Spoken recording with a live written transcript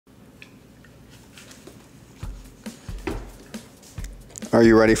Are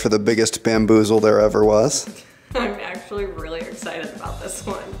you ready for the biggest bamboozle there ever was? I'm actually really excited about this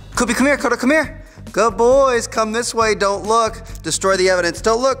one. Koopy, come here. Koda, come here. Good boys, come this way. Don't look. Destroy the evidence.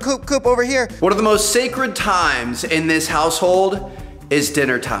 Don't look. Coop, over here. One of the most sacred times in this household is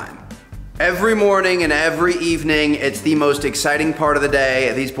dinner time. Every morning and every evening, it's the most exciting part of the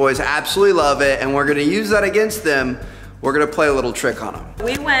day. These boys absolutely love it, and we're gonna use that against them. We're gonna play a little trick on them.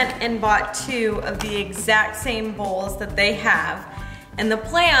 We went and bought 2 of the exact same bowls that they have. And the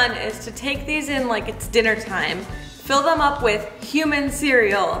plan is to take these in like it's dinner time, fill them up with human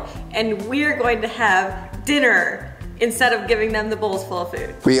cereal, and we're going to have dinner instead of giving them the bowls full of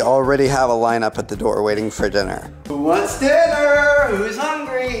food. We already have a lineup at the door waiting for dinner. Who wants dinner? Who's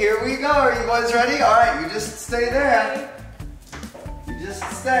hungry? Here we go. Are you boys ready? All right, you just stay there. You just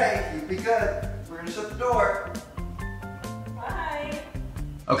stay. You be good. We're gonna shut the door. Bye.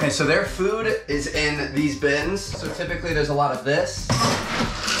 Okay, so their food is in these bins. So typically there's a lot of this.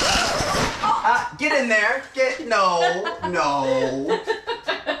 Get in there. No.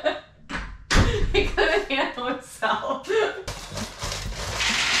 He couldn't handle himself.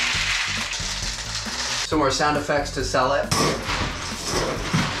 Some more sound effects to sell it.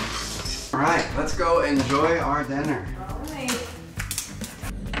 All right, let's go enjoy our dinner. All right.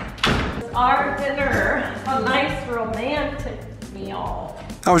 Our dinner, a nice romantic meal.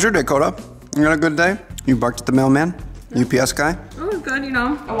 How was your day, Koda? You had a good day? You barked at the mailman? UPS guy? It was good, you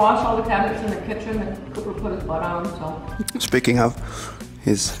know. I washed all the cabinets in the kitchen and Cooper put his butt on, so. Speaking of,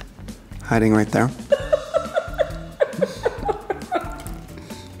 he's hiding right there.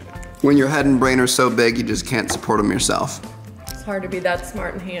 When your head and brain are so big, you just can't support them yourself. It's hard to be that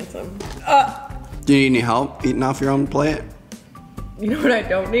smart and handsome. Do you need any help eating off your own plate? You know what I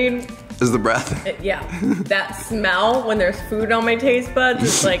don't need? Is the breath. Yeah, that smell when there's food on my taste buds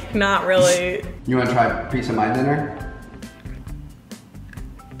is like not really. You want to try a piece of my dinner?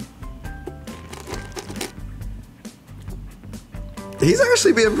 He's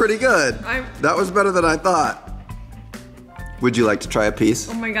actually being pretty good. That was better than I thought. Would you like to try a piece?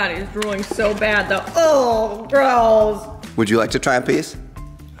 Oh my God, he's drooling so bad though. Oh, gross. Would you like to try a piece?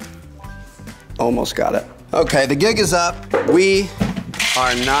 Almost got it. Okay, the gig is up. We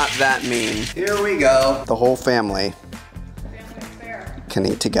are not that mean. Here we go. The whole family can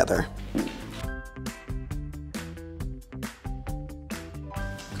eat together.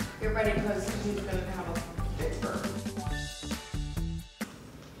 Get ready because he's gonna have a big burp.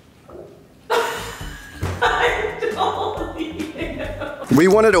 I don't even. We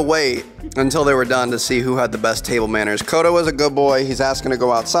wanted to wait until they were done to see who had the best table manners. Koda was a good boy. He's asking to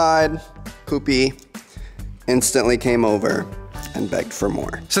go outside. Poopy instantly came over and begged for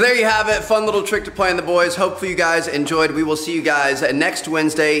more. So there you have it, fun little trick to play on the boys. Hopefully you guys enjoyed. We will see you guys next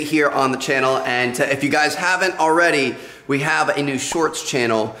Wednesday here on the channel. And if you guys haven't already, we have a new shorts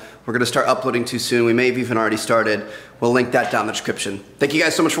channel we're gonna start uploading to soon. We may have even already started. We'll link that down in the description. Thank you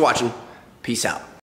guys so much for watching. Peace out.